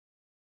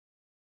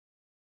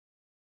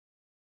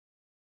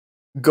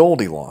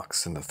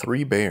Goldilocks and the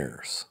Three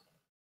Bears.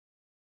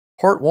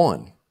 Part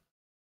 1.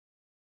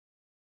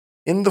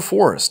 In the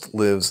forest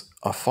lives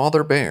a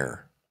father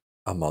bear,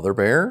 a mother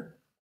bear,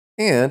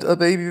 and a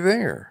baby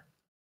bear.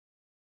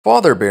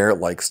 Father bear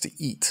likes to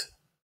eat.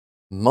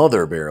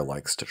 Mother bear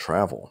likes to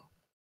travel.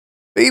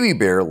 Baby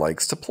bear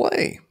likes to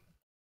play.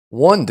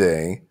 One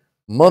day,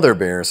 Mother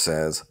bear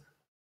says,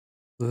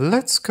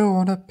 "Let's go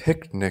on a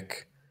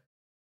picnic."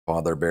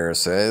 Father bear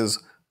says,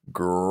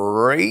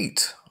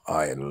 "Great!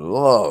 I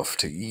love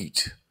to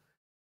eat."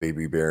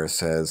 Baby bear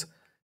says,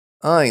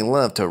 "I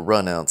love to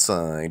run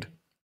outside."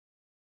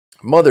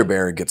 Mother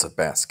bear gets a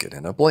basket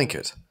and a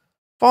blanket.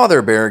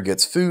 Father bear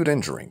gets food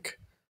and drink.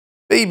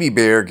 Baby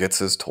bear gets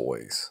his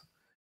toys.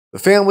 The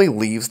family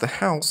leaves the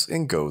house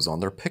and goes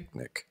on their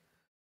picnic.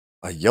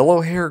 A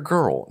yellow-haired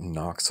girl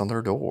knocks on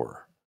their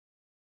door.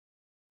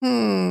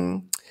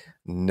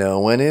 No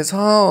one is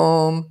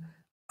home.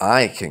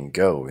 I can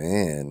go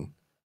in,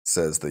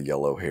 says the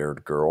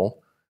yellow-haired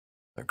girl.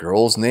 The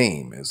girl's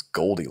name is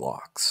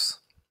Goldilocks.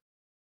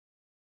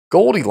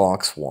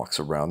 Goldilocks walks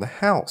around the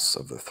house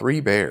of the three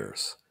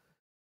bears.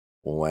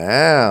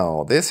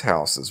 Wow, this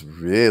house is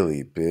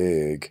really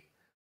big,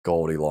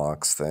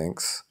 Goldilocks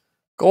thinks.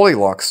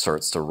 Goldilocks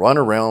starts to run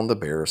around the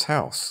bear's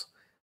house.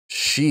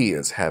 She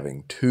is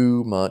having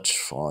too much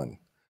fun.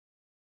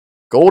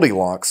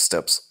 Goldilocks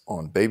steps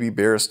on Baby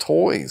Bear's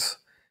toys.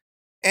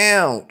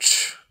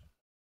 Ouch!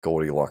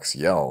 Goldilocks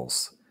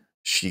yells.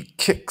 She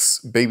kicks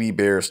Baby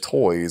Bear's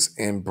toys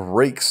and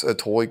breaks a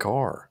toy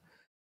car.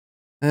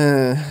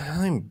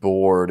 I'm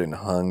bored and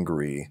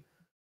hungry,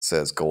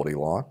 says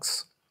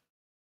Goldilocks.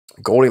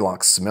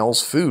 Goldilocks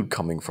smells food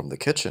coming from the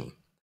kitchen.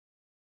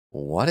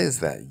 What is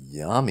that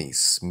yummy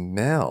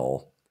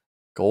smell?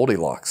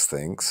 Goldilocks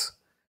thinks.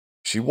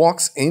 She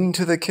walks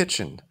into the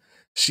kitchen.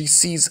 She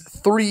sees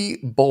 3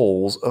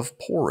 bowls of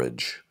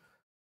porridge.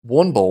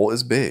 One bowl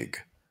is big.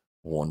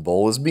 One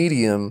bowl is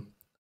medium.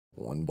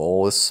 One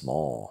bowl is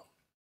small.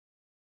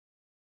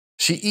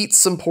 She eats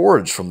some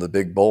porridge from the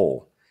big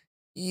bowl.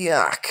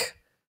 Yuck!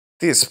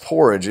 This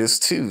porridge is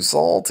too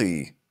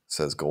salty,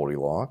 says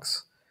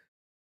Goldilocks.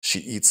 She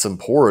eats some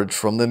porridge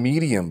from the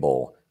medium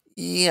bowl.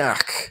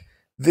 Yuck!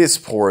 This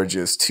porridge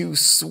is too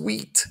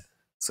sweet,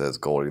 says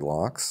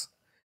Goldilocks.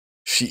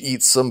 She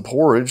eats some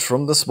porridge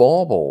from the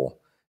small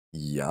bowl.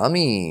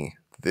 Yummy!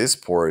 This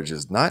porridge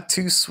is not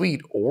too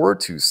sweet or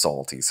too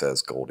salty,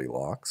 says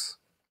Goldilocks.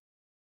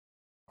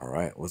 All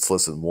right, let's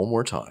listen one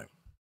more time.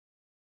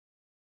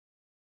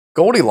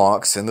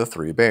 Goldilocks and the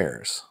Three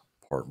Bears,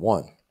 Part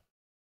 1.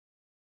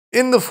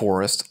 In the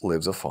forest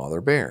lives a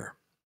father bear,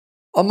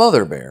 a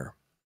mother bear,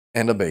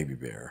 and a baby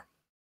bear.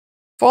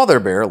 Father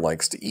bear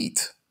likes to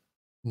eat.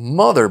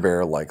 Mother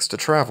bear likes to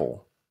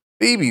travel.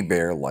 Baby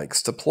bear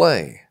likes to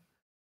play.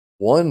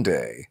 One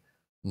day,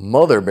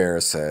 Mother bear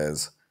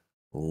says,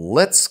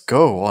 "Let's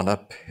go on a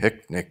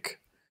picnic."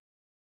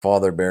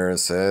 Father bear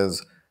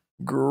says,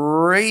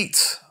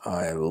 "Great!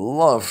 I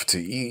love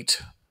to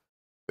eat."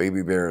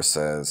 Baby bear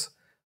says,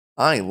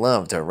 "I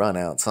love to run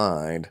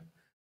outside."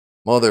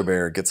 Mother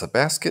bear gets a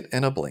basket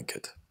and a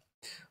blanket.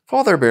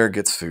 Father bear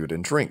gets food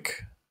and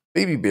drink.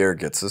 Baby bear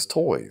gets his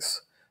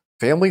toys.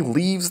 Family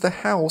leaves the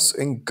house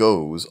and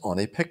goes on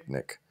a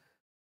picnic.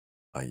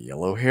 A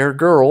yellow-haired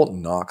girl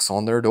knocks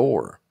on their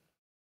door.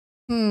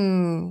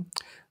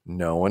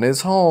 No one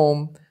is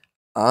home.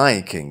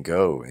 I can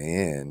go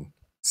in,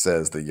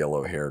 says the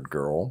yellow-haired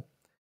girl.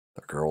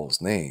 The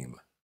girl's name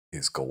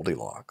is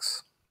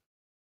Goldilocks.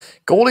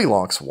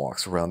 Goldilocks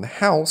walks around the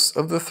house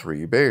of the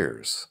three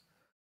bears.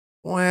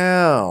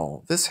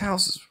 Wow, this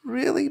house is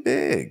really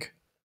big,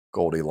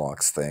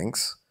 Goldilocks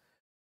thinks.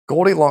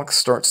 Goldilocks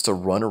starts to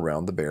run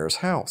around the bear's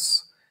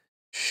house.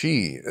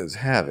 She is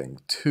having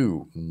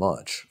too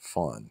much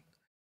fun.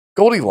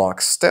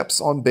 Goldilocks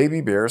steps on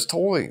Baby Bear's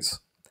toys.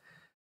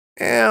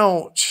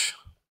 Ouch!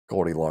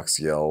 Goldilocks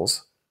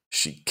yells.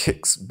 She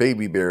kicks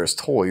Baby Bear's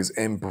toys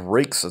and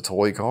breaks a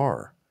toy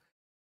car.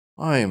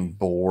 I'm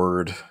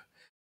bored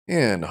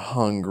and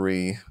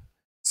hungry,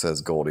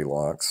 says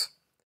Goldilocks.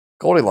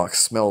 Goldilocks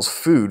smells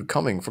food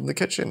coming from the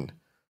kitchen.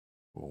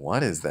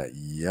 What is that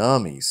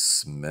yummy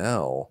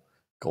smell?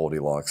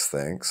 Goldilocks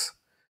thinks.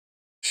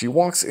 She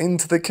walks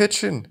into the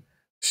kitchen.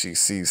 She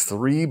sees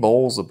 3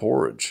 bowls of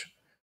porridge.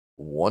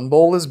 One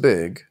bowl is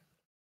big,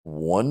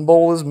 one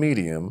bowl is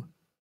medium,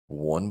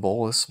 one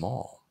bowl is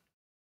small.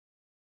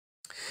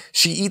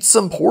 She eats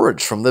some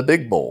porridge from the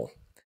big bowl.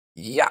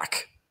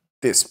 Yuck!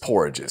 This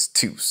porridge is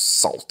too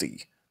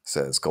salty,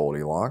 says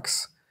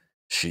Goldilocks.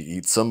 She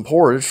eats some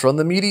porridge from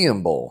the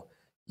medium bowl.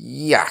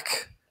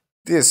 Yuck!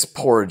 This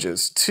porridge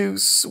is too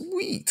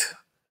sweet,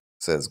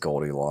 says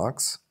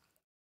Goldilocks.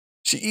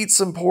 She eats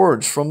some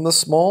porridge from the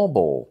small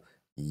bowl.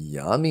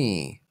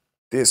 Yummy!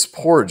 This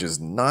porridge is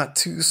not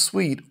too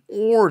sweet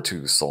or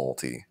too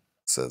salty,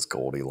 says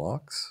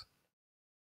Goldilocks.